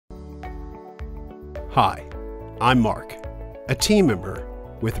Hi, I'm Mark, a team member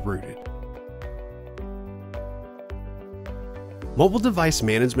with Rooted. Mobile device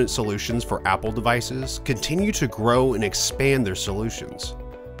management solutions for Apple devices continue to grow and expand their solutions.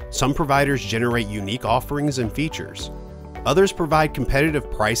 Some providers generate unique offerings and features. Others provide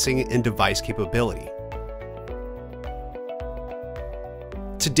competitive pricing and device capability.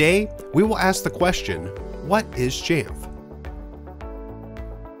 Today, we will ask the question, what is Jamf?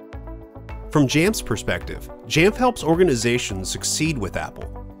 From Jamf's perspective, Jamf helps organizations succeed with Apple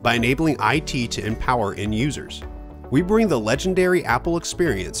by enabling IT to empower end users. We bring the legendary Apple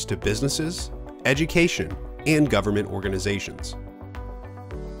experience to businesses, education, and government organizations.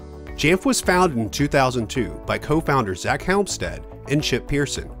 Jamf was founded in 2002 by co-founders Zach Helmstead and Chip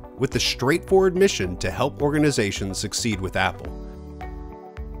Pearson with the straightforward mission to help organizations succeed with Apple.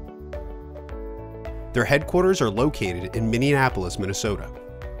 Their headquarters are located in Minneapolis, Minnesota.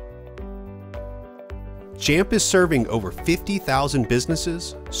 Jamf is serving over 50,000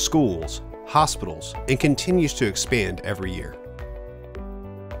 businesses, schools, hospitals, and continues to expand every year.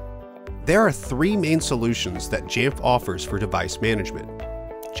 There are three main solutions that Jamf offers for device management: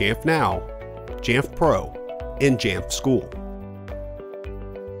 Jamf Now, Jamf Pro, and Jamf School.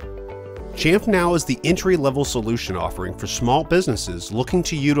 Jamf Now is the entry-level solution offering for small businesses looking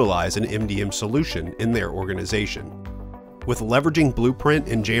to utilize an MDM solution in their organization. With leveraging Blueprint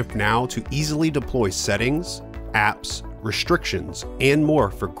and Jamf Now to easily deploy settings, apps, restrictions, and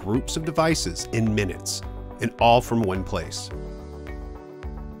more for groups of devices in minutes, and all from one place.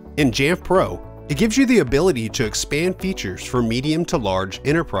 In Jamf Pro, it gives you the ability to expand features for medium to large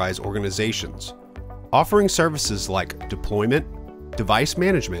enterprise organizations, offering services like deployment, device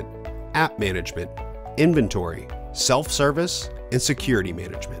management, app management, inventory, self-service, and security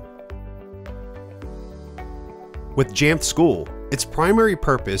management. With Jamf School, its primary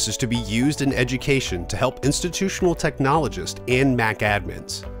purpose is to be used in education to help institutional technologists and Mac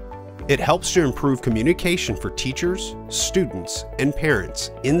admins. It helps to improve communication for teachers, students, and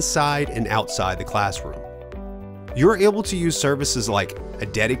parents inside and outside the classroom. You're able to use services like a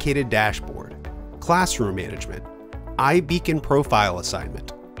dedicated dashboard, classroom management, iBeacon profile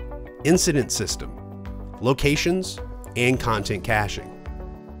assignment, incident system, locations, and content caching.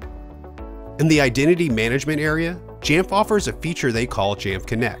 In the identity management area, Jamf offers a feature they call Jamf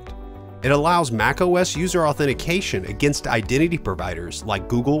Connect. It allows macOS user authentication against identity providers like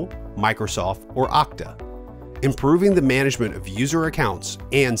Google, Microsoft, or Okta, improving the management of user accounts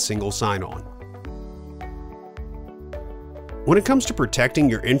and single sign-on. When it comes to protecting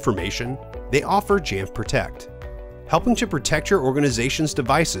your information, they offer Jamf Protect, helping to protect your organization's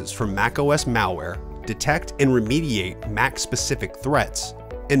devices from macOS malware, detect and remediate Mac-specific threats,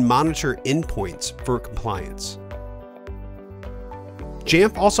 and monitor endpoints for compliance.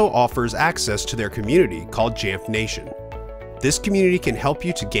 Jamf also offers access to their community called Jamf Nation. This community can help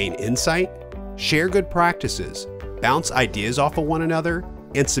you to gain insight, share good practices, bounce ideas off of one another,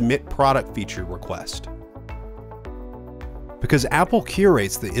 and submit product feature requests. Because Apple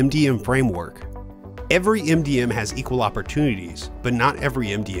curates the MDM framework, every MDM has equal opportunities, but not every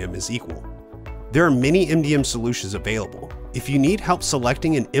MDM is equal. There are many MDM solutions available. If you need help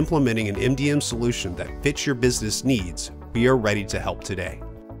selecting and implementing an MDM solution that fits your business needs, we are ready to help today.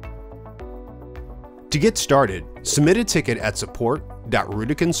 To get started, submit a ticket at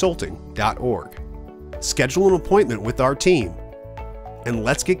support.rootedconsulting.org. Schedule an appointment with our team, and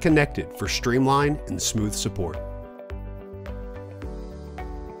let's get connected for streamlined and smooth support.